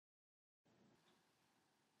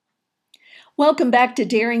Welcome back to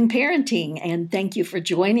Daring Parenting, and thank you for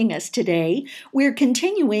joining us today. We're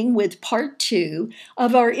continuing with part 2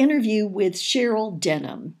 of our interview with Cheryl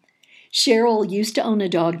Denham. Cheryl used to own a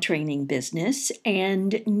dog training business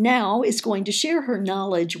and now is going to share her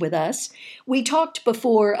knowledge with us. We talked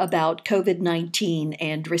before about COVID-19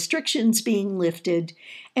 and restrictions being lifted,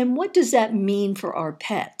 and what does that mean for our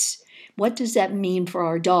pets? What does that mean for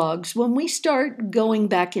our dogs when we start going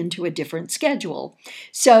back into a different schedule?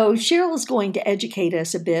 So Cheryl is going to educate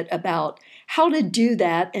us a bit about how to do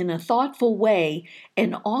that in a thoughtful way,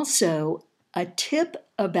 and also a tip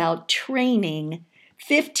about training.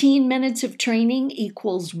 15 minutes of training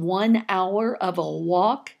equals 1 hour of a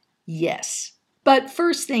walk? Yes. But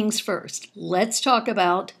first things first, let's talk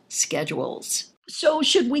about schedules. So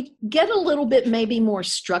should we get a little bit maybe more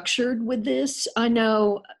structured with this? I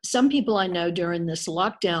know some people I know during this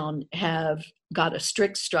lockdown have got a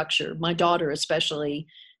strict structure. My daughter especially,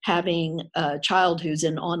 having a child who's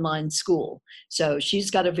in online school. So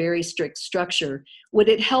she's got a very strict structure. Would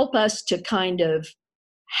it help us to kind of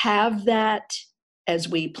have that as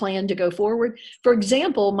we plan to go forward? For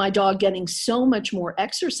example, my dog getting so much more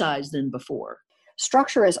exercise than before.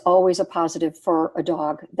 Structure is always a positive for a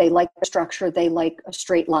dog. They like structure. They like a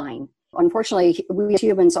straight line. Unfortunately, we as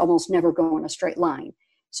humans almost never go in a straight line.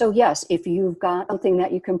 So yes, if you've got something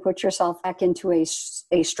that you can put yourself back into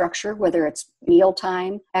a structure, whether it's meal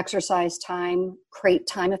time, exercise time, crate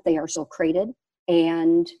time if they are still crated,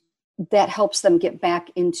 and that helps them get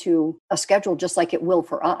back into a schedule just like it will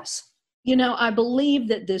for us. You know, I believe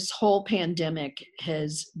that this whole pandemic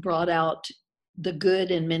has brought out the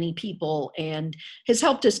good in many people and has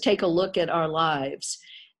helped us take a look at our lives.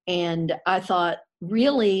 And I thought,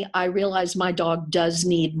 really, I realized my dog does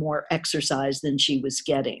need more exercise than she was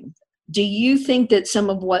getting. Do you think that some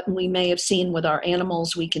of what we may have seen with our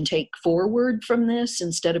animals we can take forward from this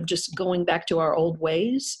instead of just going back to our old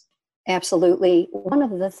ways? Absolutely. One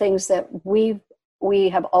of the things that we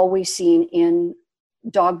have always seen in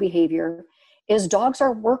dog behavior is dogs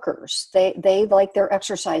are workers. They like their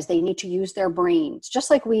exercise. They need to use their brains, just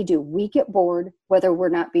like we do. We get bored whether we're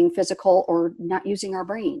not being physical or not using our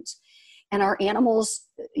brains. And our animals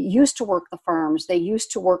used to work the farms. They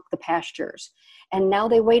used to work the pastures. And now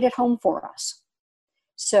they wait at home for us.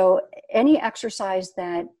 So any exercise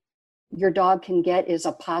that your dog can get is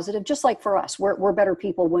a positive, just like for us. We're better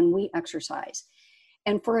people when we exercise.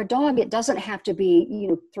 And for a dog, it doesn't have to be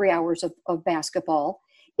 3 hours of basketball.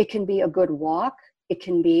 It can be a good walk. It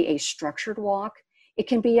can be a structured walk. It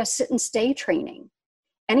can be a sit and stay training.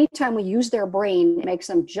 Anytime we use their brain, it makes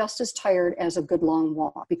them just as tired as a good long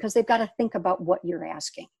walk because they've got to think about what you're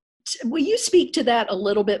asking. Will you speak to that a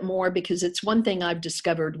little bit more? Because it's one thing I've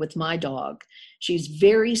discovered with my dog. She's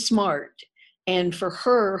very smart. And for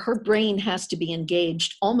her, her brain has to be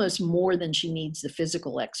engaged almost more than she needs the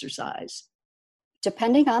physical exercise.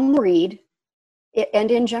 Depending on the breed,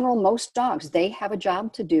 and in general, most dogs, they have a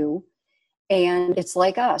job to do. And it's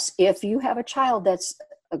like us. If you have a child that's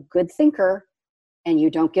a good thinker and you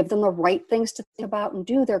don't give them the right things to think about and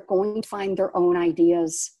do, they're going to find their own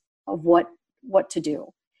ideas of what to do.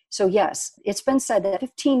 So yes, it's been said that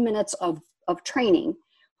 15 minutes of training,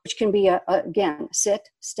 which can be, again, sit,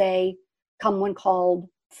 stay, come when called,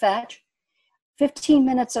 fetch, 15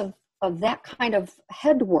 minutes of that kind of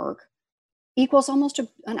head work equals almost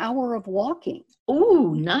an hour of walking.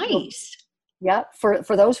 Ooh, nice. Yeah, for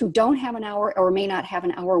those who don't have an hour or may not have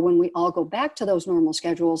an hour when we all go back to those normal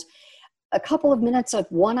schedules, a couple of minutes of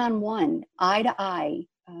one-on-one, eye-to-eye,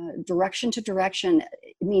 direction to direction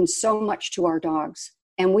means so much to our dogs.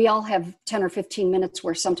 And we all have 10 or 15 minutes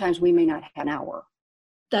where sometimes we may not have an hour.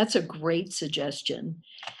 That's a great suggestion.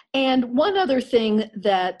 And one other thing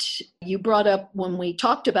that you brought up when we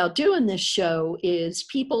talked about doing this show is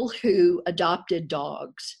people who adopted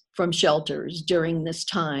dogs from shelters during this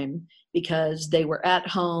time because they were at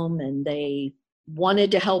home and they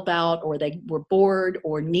wanted to help out or they were bored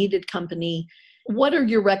or needed company. What are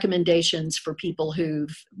your recommendations for people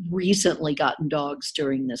who've recently gotten dogs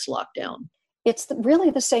during this lockdown? It's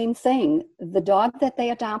really the same thing. The dog that they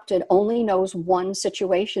adopted only knows one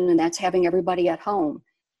situation, and that's having everybody at home.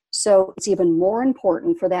 So it's even more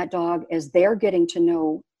important for that dog as they're getting to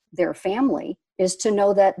know their family is to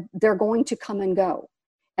know that they're going to come and go.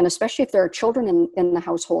 And especially if there are children in the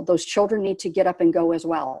household, those children need to get up and go as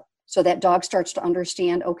well. So that dog starts to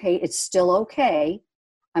understand, okay, it's still okay.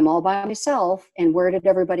 I'm all by myself. And where did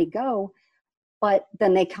everybody go? But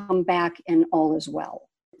then they come back and all is well.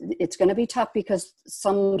 It's going to be tough because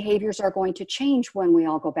some behaviors are going to change when we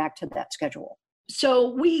all go back to that schedule. So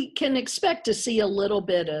we can expect to see a little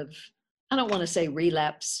bit of, I don't want to say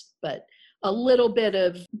relapse, but a little bit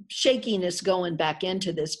of shakiness going back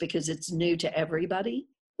into this because it's new to everybody?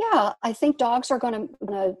 Yeah, I think dogs are going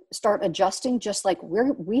to start adjusting just like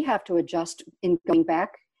we have to adjust in going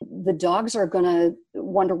back. The dogs are going to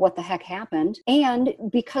wonder what the heck happened. And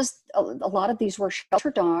because a lot of these were shelter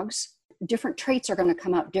dogs, different traits are going to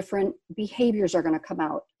come out, different behaviors are going to come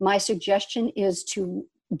out. My suggestion is to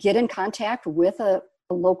get in contact with a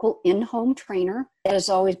local in-home trainer. That has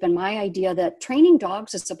always been my idea, that training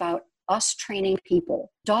dogs is about us training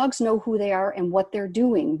people. Dogs know who they are and what they're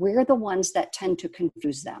doing. We're the ones that tend to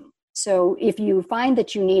confuse them. So if you find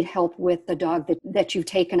that you need help with the dog that you've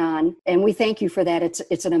taken on, and we thank you for that,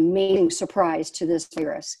 it's an amazing surprise to this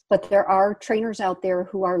virus. But there are trainers out there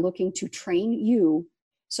who are looking to train you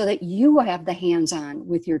so that you have the hands-on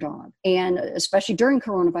with your dog. And especially during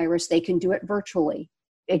coronavirus, they can do it virtually.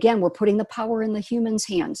 Again, we're putting the power in the human's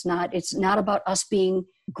hands. It's not about us being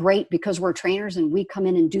great because we're trainers and we come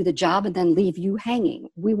in and do the job and then leave you hanging.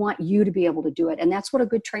 We want you to be able to do it. And that's what a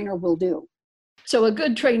good trainer will do. So a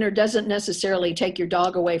good trainer doesn't necessarily take your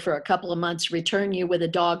dog away for a couple of months, return you with a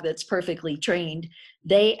dog that's perfectly trained.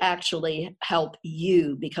 They actually help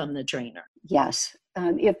you become the trainer. Yes.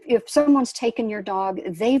 If someone's taken your dog,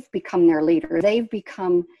 they've become their leader. They've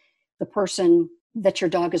become the person that your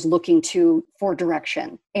dog is looking to for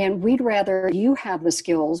direction. And we'd rather you have the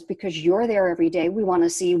skills because you're there every day. We want to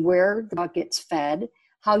see where the dog gets fed,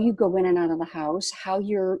 how you go in and out of the house, how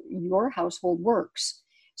your household works,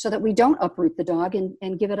 so that we don't uproot the dog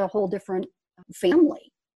and give it a whole different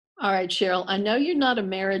family. All right, Cheryl, I know you're not a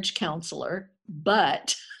marriage counselor,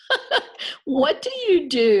 but what do you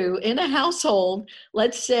do in a household?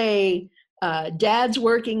 Let's say dad's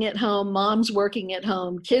working at home, mom's working at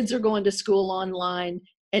home, kids are going to school online,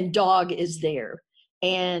 and dog is there.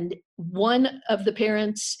 And one of the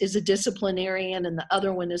parents is a disciplinarian and the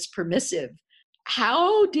other one is permissive.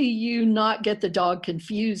 How do you not get the dog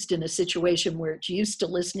confused in a situation where it's used to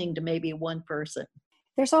listening to maybe one person?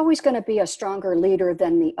 There's always going to be a stronger leader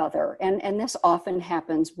than the other. And this often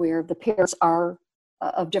happens where the parents are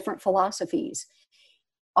of different philosophies.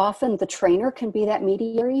 Often the trainer can be that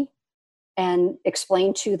mediator and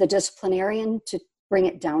explain to the disciplinarian to bring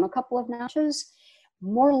it down a couple of notches.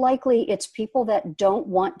 More likely it's people that don't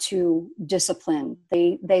want to discipline.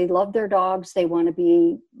 They love their dogs. They want to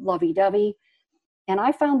be lovey-dovey. And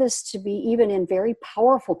I found this to be even in very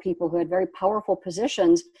powerful people who had very powerful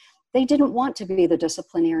positions. They didn't want to be the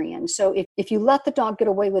disciplinarian. So if you let the dog get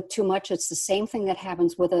away with too much, it's the same thing that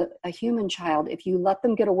happens with a human child. If you let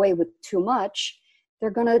them get away with too much,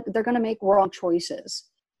 they're gonna make wrong choices.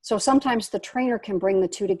 So sometimes the trainer can bring the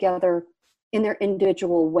two together in their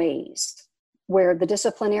individual ways, where the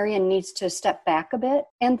disciplinarian needs to step back a bit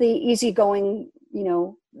and the easygoing,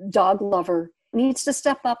 dog lover needs to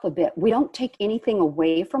step up a bit. We don't take anything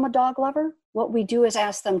away from a dog lover. What we do is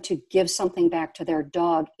ask them to give something back to their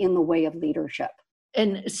dog in the way of leadership.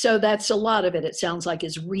 And so that's a lot of it, it sounds like,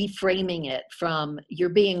 is reframing it from you're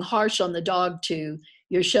being harsh on the dog to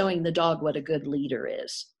you're showing the dog what a good leader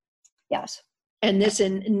is. Yes. And this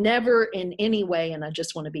never in any way, and I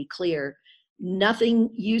just want to be clear, nothing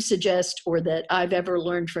you suggest or that I've ever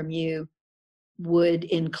learned from you would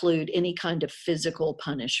include any kind of physical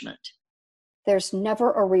punishment. There's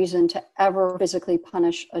never a reason to ever physically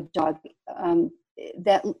punish a dog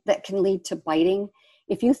that can lead to biting.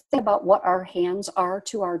 If you think about what our hands are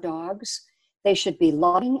to our dogs, they should be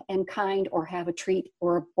loving and kind or have a treat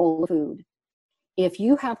or a bowl of food. If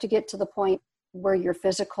you have to get to the point where you're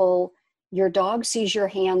physical, your dog sees your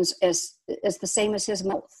hands as the same as his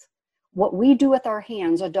mouth. What we do with our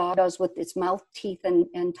hands, a dog does with its mouth, teeth,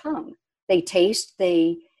 and tongue. They taste,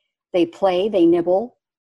 they play, they nibble,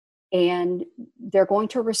 and they're going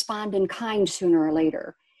to respond in kind sooner or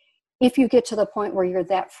later. If you get to the point where you're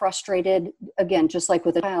that frustrated, again, just like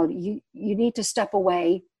with a child, you need to step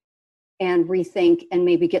away and rethink and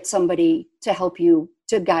maybe get somebody to help you,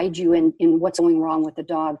 to guide you in what's going wrong with the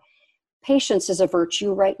dog. Patience is a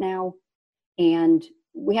virtue right now. And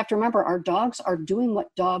we have to remember our dogs are doing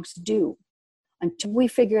what dogs do. Until we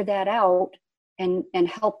figure that out and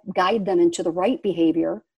help guide them into the right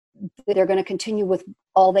behavior, they're going to continue with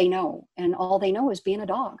all they know. And all they know is being a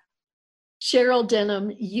dog. Cheryl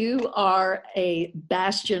Denham, you are a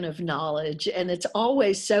bastion of knowledge, and it's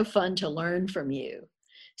always so fun to learn from you.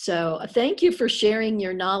 So thank you for sharing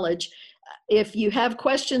your knowledge. If you have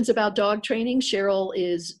questions about dog training, Cheryl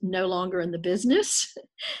is no longer in the business.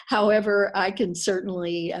 However, I can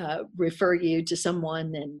certainly refer you to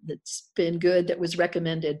someone that's been good, that was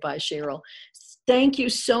recommended by Cheryl. Thank you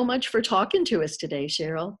so much for talking to us today,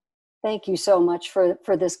 Cheryl. Thank you so much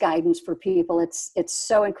for this guidance for people. It's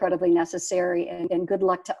so incredibly necessary, and good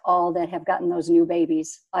luck to all that have gotten those new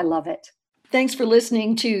babies. I love it. Thanks for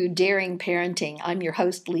listening to Daring Parenting. I'm your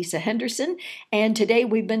host, Lisa Henderson, and today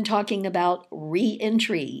we've been talking about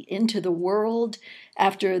re-entry into the world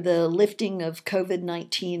after the lifting of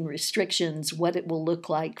COVID-19 restrictions, what it will look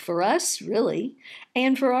like for us, really,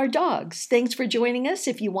 and for our dogs. Thanks for joining us.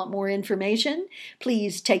 If you want more information,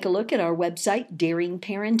 please take a look at our website,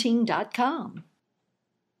 daringparenting.com.